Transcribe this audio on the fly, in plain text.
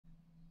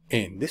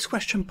In this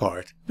question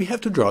part, we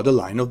have to draw the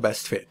line of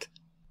best fit.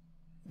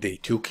 The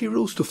two key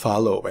rules to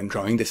follow when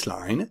drawing this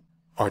line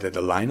are that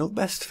the line of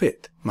best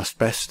fit must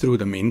pass through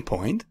the mean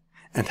point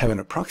and have an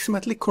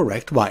approximately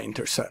correct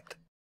y-intercept.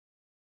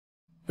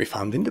 We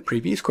found in the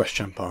previous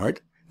question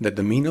part that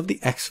the mean of the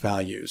x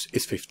values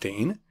is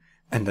 15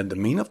 and that the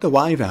mean of the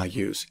y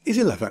values is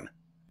 11.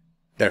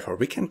 Therefore,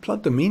 we can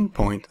plot the mean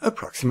point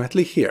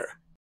approximately here.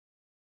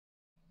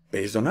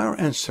 Based on our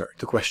answer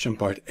to question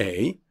part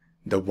A,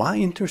 the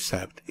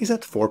y-intercept is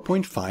at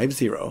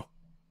 4.50.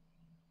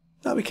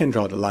 Now we can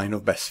draw the line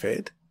of best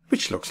fit,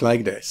 which looks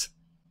like this.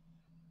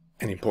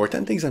 An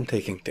important exam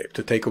taking tip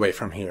to take away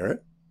from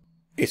here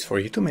is for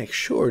you to make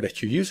sure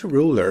that you use a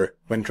ruler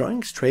when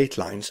drawing straight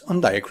lines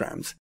on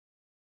diagrams.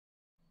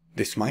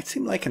 This might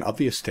seem like an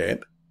obvious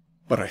tip,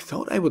 but I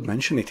thought I would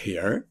mention it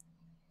here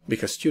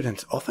because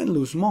students often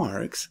lose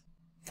marks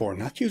for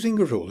not using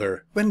a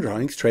ruler when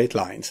drawing straight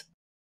lines.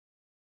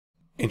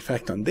 In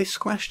fact, on this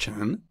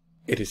question,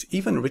 it is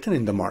even written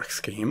in the mark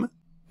scheme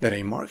that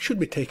a mark should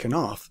be taken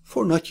off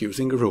for not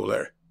using a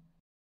ruler.